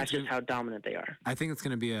 That's just how dominant they are. I think it's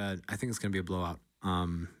going to be a blowout.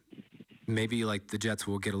 Maybe like the Jets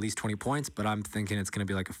will get at least 20 points, but I'm thinking it's going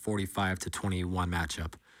to be like a 45-21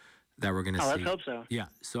 matchup that we're going to see. Let's hope so. Yeah.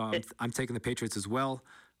 So I'm taking the Patriots as well.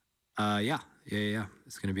 Yeah.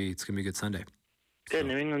 It's going to be a good Sunday. Good. So.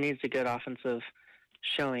 New England needs a good offensive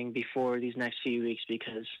showing before these next few weeks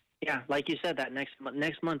because, like you said, that next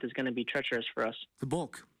month is going to be treacherous for us.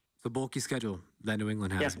 The bulky schedule that New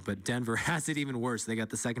England has, but Denver has it even worse. They got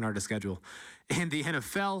the second hardest schedule in the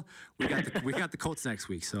NFL. We got the Colts next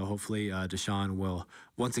week, so hopefully Deshaun will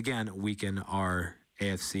once again weaken our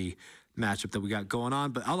AFC matchup that we got going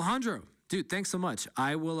on. But Alejandro, dude, thanks so much.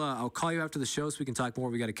 I'll call you after the show so we can talk more.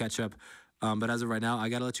 We got to catch up. But as of right now, I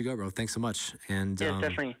got to let you go, bro. Thanks so much. And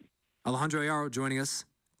definitely. Alejandro Arroyo joining us,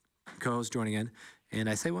 co-host joining in, and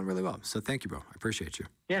I say went really well. So thank you, bro. I appreciate you.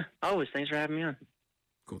 Yeah, always. Thanks for having me on.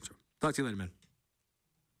 Cool, sir. Talk to you later, man.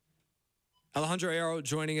 Alejandro Arroyo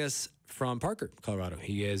joining us from Parker, Colorado.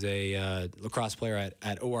 He is a lacrosse player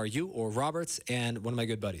at ORU or Roberts and one of my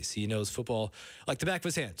good buddies. He knows football like the back of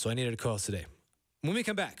his hand, so I needed a co-host today. When we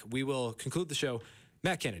come back, we will conclude the show.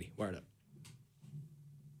 Matt Kennedy, wired up.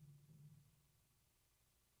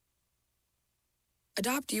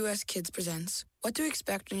 Adopt US Kids presents What to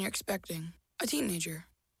Expect When You're Expecting a Teenager.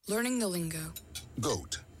 Learning the lingo.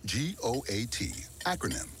 GOAT, G-O-A-T,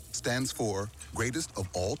 acronym, stands for Greatest of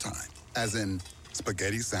All Time. As in,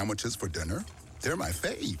 spaghetti sandwiches for dinner? They're my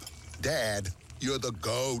fave. Dad, you're the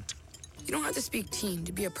GOAT. You don't have to speak teen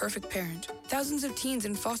to be a perfect parent. Thousands of teens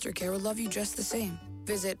in foster care will love you just the same.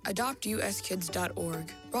 Visit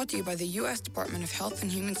adoptuskids.org. Brought to you by the U.S. Department of Health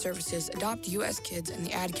and Human Services, Adopt U.S. Kids, and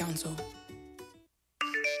the Ad Council.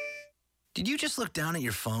 Did you just look down at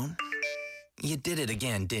your phone? You did it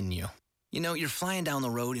again, didn't you? You know, you're flying down the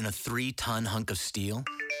road in a 3-ton hunk of steel,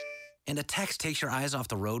 and a text takes your eyes off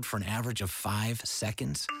the road for an average of 5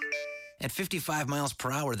 seconds. At 55 miles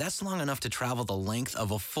per hour, that's long enough to travel the length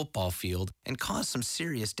of a football field and cause some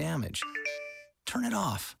serious damage. Turn it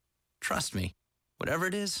off. Trust me, whatever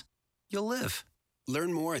it is, you'll live.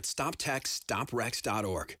 Learn more at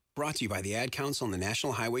stoptextsstopwrecks.org. Brought to you by the Ad Council and the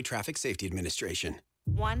National Highway Traffic Safety Administration.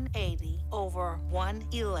 180 over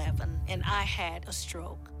 111, and I had a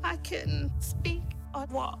stroke. I couldn't speak or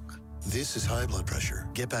walk. This is high blood pressure.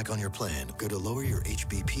 Get back on your plan. Go to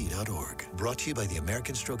loweryourhbp.org. Brought to you by the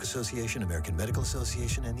American Stroke Association, American Medical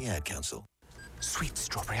Association, and the Ad Council. Sweet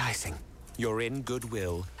strawberry icing. You're in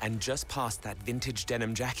Goodwill, and just past that vintage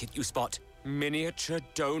denim jacket, you spot miniature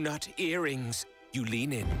donut earrings. You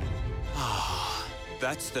lean in. Ah,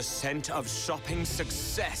 that's the scent of shopping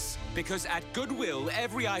success. Because at Goodwill,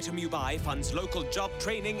 every item you buy funds local job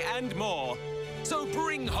training and more. So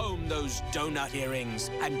bring home those donut earrings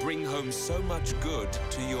and bring home so much good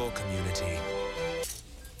to your community.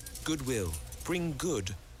 Goodwill. Bring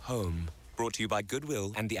good home. Brought to you by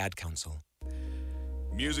Goodwill and the Ad Council.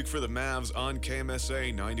 Music for the Mavs on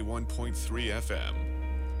KMSA 91.3 FM.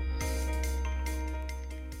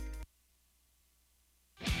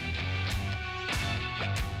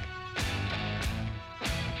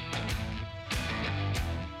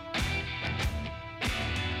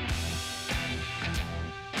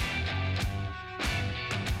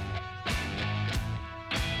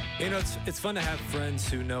 You know, it's fun to have friends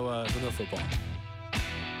who know football.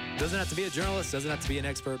 Doesn't have to be a journalist. Doesn't have to be an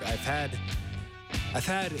expert. I've had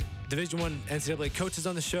Division I NCAA coaches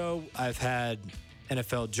on the show. I've had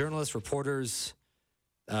NFL journalists, reporters,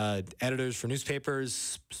 editors for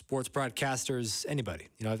newspapers, sports broadcasters, anybody.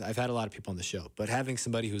 You know, I've had a lot of people on the show. But having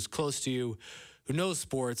somebody who's close to you, who knows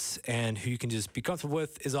sports, and who you can just be comfortable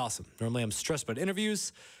with is awesome. Normally, I'm stressed about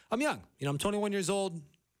interviews. I'm young. You know, I'm 21 years old.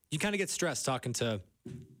 You kind of get stressed talking to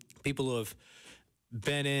people who have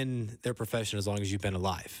been in their profession as long as you've been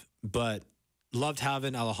alive. But loved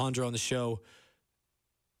having Alejandro on the show.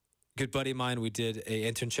 Good buddy of mine. We did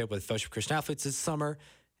an internship with Fellowship Christian Athletes this summer,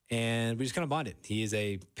 and we just kind of bonded. He is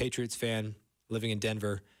a Patriots fan living in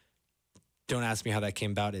Denver. Don't ask me how that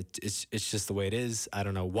came about. It's just the way it is. I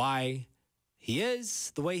don't know why he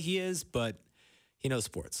is the way he is, but he knows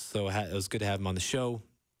sports. So it was good to have him on the show.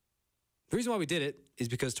 The reason why we did it is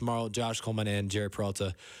because tomorrow Josh Coleman and Jerry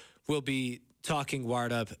Peralta will be talking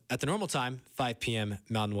Wired Up at the normal time, 5 p.m.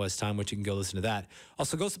 Mountain West time, which you can go listen to that.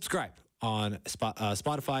 Also, go subscribe on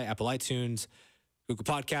Spotify, Apple iTunes, Google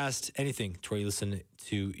Podcast, anything to where you listen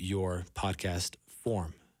to your podcast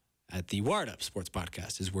form. At the Wired Up Sports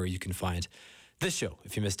Podcast is where you can find this show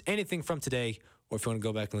if you missed anything from today or if you want to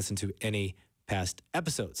go back and listen to any past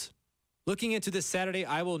episodes. Looking into this Saturday,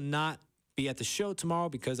 I will not be at the show tomorrow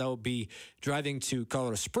because I will be driving to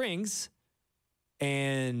Colorado Springs.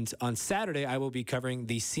 And on Saturday, I will be covering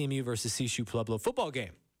the CMU versus CSU-Pueblo football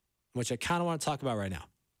game, which I kind of want to talk about right now.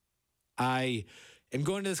 I am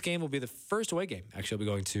going to this game. Will be the first away game. Actually, I'll be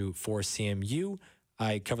going to for CMU.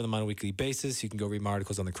 I cover them on a weekly basis. You can go read my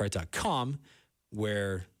articles on thecrite.com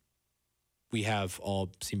where we have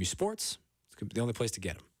all CMU sports. It's the only place to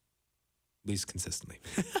get them, at least consistently.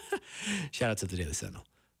 Shout out to the Daily Sentinel.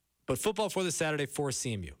 But football for this Saturday for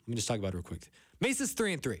CMU. Let me just talk about it real quick. Mesa's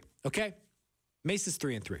 3-3, okay? Mesa's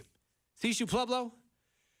 3-3. CSU-Pueblo,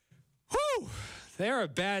 whoo, they're a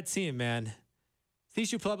bad team, man.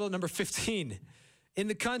 CSU-Pueblo, number 15 in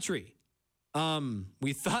the country.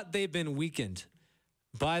 We thought they'd been weakened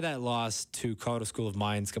by that loss to Colorado School of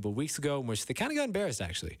Mines a couple of weeks ago, in which they kind of got embarrassed,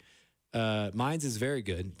 actually. Mines is very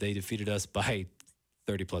good. They defeated us by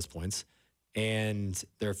 30-plus points. And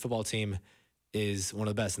their football team is one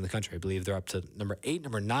of the best in the country. I believe they're up to number 8,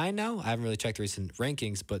 number 9 now. I haven't really checked the recent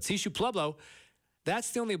rankings, but CSU-Pueblo,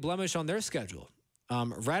 that's the only blemish on their schedule.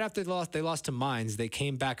 Right after they lost to Mines, they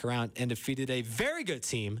came back around and defeated a very good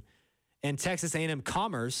team in Texas A&M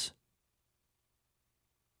Commerce.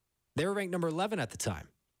 They were ranked number 11 at the time.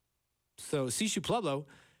 So CSU-Pueblo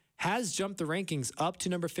has jumped the rankings up to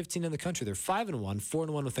number 15 in the country. They're 5-1,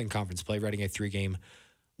 4-1 within conference play, riding a 3-game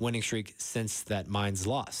winning streak since that Mines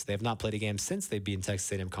loss. They have not played a game since they've beaten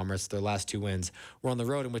Texas A&M Commerce. Their last 2 wins were on the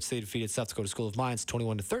road, in which they defeated South Dakota School of Mines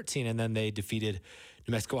 21-13, and then they defeated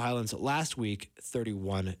New Mexico Highlands last week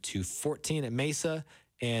 31-14. At Mesa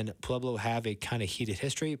and Pueblo have a kind of heated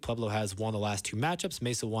history. Pueblo has won the last 2 matchups.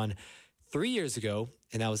 Mesa won 3 years ago,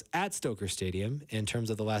 and that was at Stoker Stadium. In terms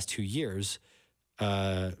of the last 2 years,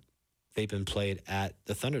 they've been played at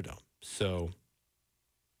the Thunderdome. So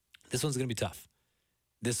this one's going to be tough.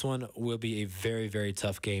 This one will be a very, very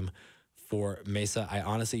tough game for Mesa. I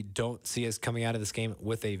honestly don't see us coming out of this game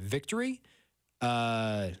with a victory.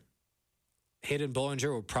 Hayden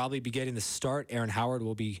Bollinger will probably be getting the start. Aaron Howard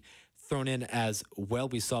will be thrown in as well.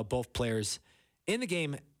 We saw both players in the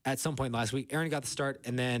game at some point last week. Aaron got the start,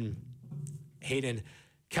 and then Hayden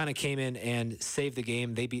kind of came in and saved the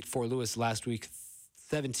game. They beat Fort Lewis last week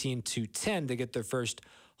 17-10 to get their first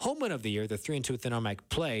home win of the year. They're 3-2 within automatic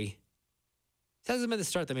play. It hasn't been the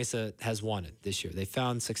start that Mesa has wanted this year. They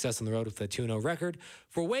found success on the road with a 2-0 record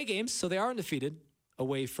for away games, so they are undefeated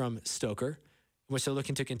away from Stoker, which they're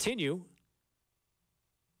looking to continue.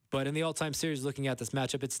 But in the all-time series, looking at this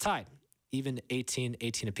matchup, it's tied. Even 18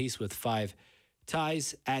 apiece with 5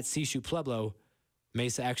 ties. At CSU-Pueblo,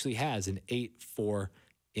 Mesa actually has an 8-4-2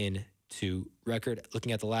 record.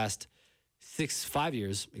 Looking at the last 5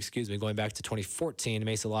 years, going back to 2014,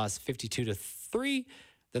 Mesa lost 52-3.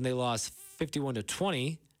 Then they lost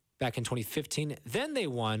 51-20 back in 2015. Then they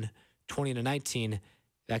won 20-19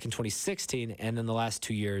 back in 2016. And then the last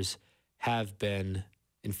 2 years have been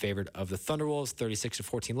in favor of the Thunderwolves,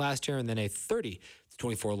 36-14 last year, and then a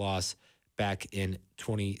 30-24 loss back in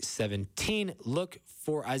 2017. Look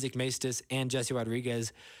for Isaac Maestas and Jesse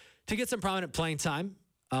Rodriguez to get some prominent playing time.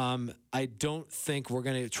 I don't think we're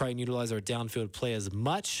going to try and utilize our downfield play as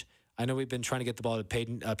much. I know we've been trying to get the ball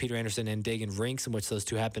to Peter Anderson and Dagan Rinks, in which those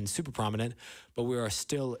two have been super prominent, but we are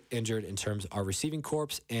still injured in terms of our receiving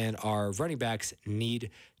corps, and our running backs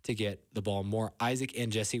need to get the ball more. Isaac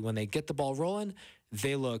and Jesse, when they get the ball rolling,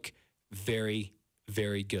 they look very,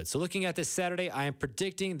 very good. So looking at this Saturday, I am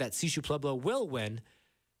predicting that CSU-Pueblo will win.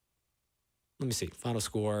 Let me see. Final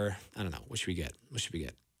score. I don't know. What should we get?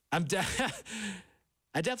 I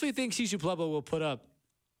definitely think CSU-Pueblo will put up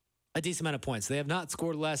a decent amount of points. They have not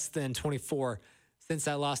scored less than 24 since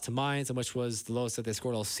that loss to Mines, which was the lowest that they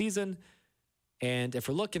scored all season. And if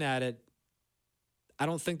we're looking at it, I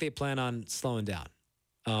don't think they plan on slowing down.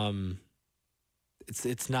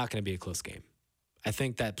 It's not going to be a close game. I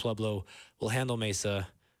think that Pueblo will handle Mesa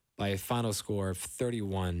by a final score of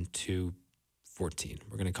 31-14.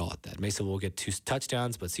 We're going to call it that. Mesa will get 2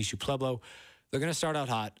 touchdowns, but CSU-Pueblo, they're going to start out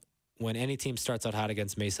hot. When any team starts out hot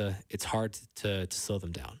against Mesa, it's hard to slow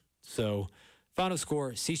them down. So, final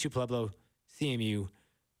score, CSU-Pueblo, CMU,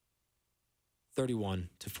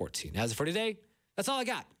 31-14. As for today, that's all I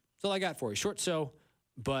got. That's all I got for you. Short show,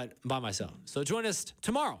 but by myself. So join us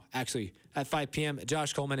tomorrow, actually, at 5 p.m.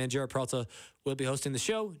 Josh Coleman and Jared Peralta will be hosting the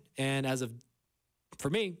show. And for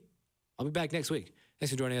me, I'll be back next week.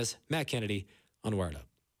 Thanks for joining us. Matt Kennedy on Wired Up.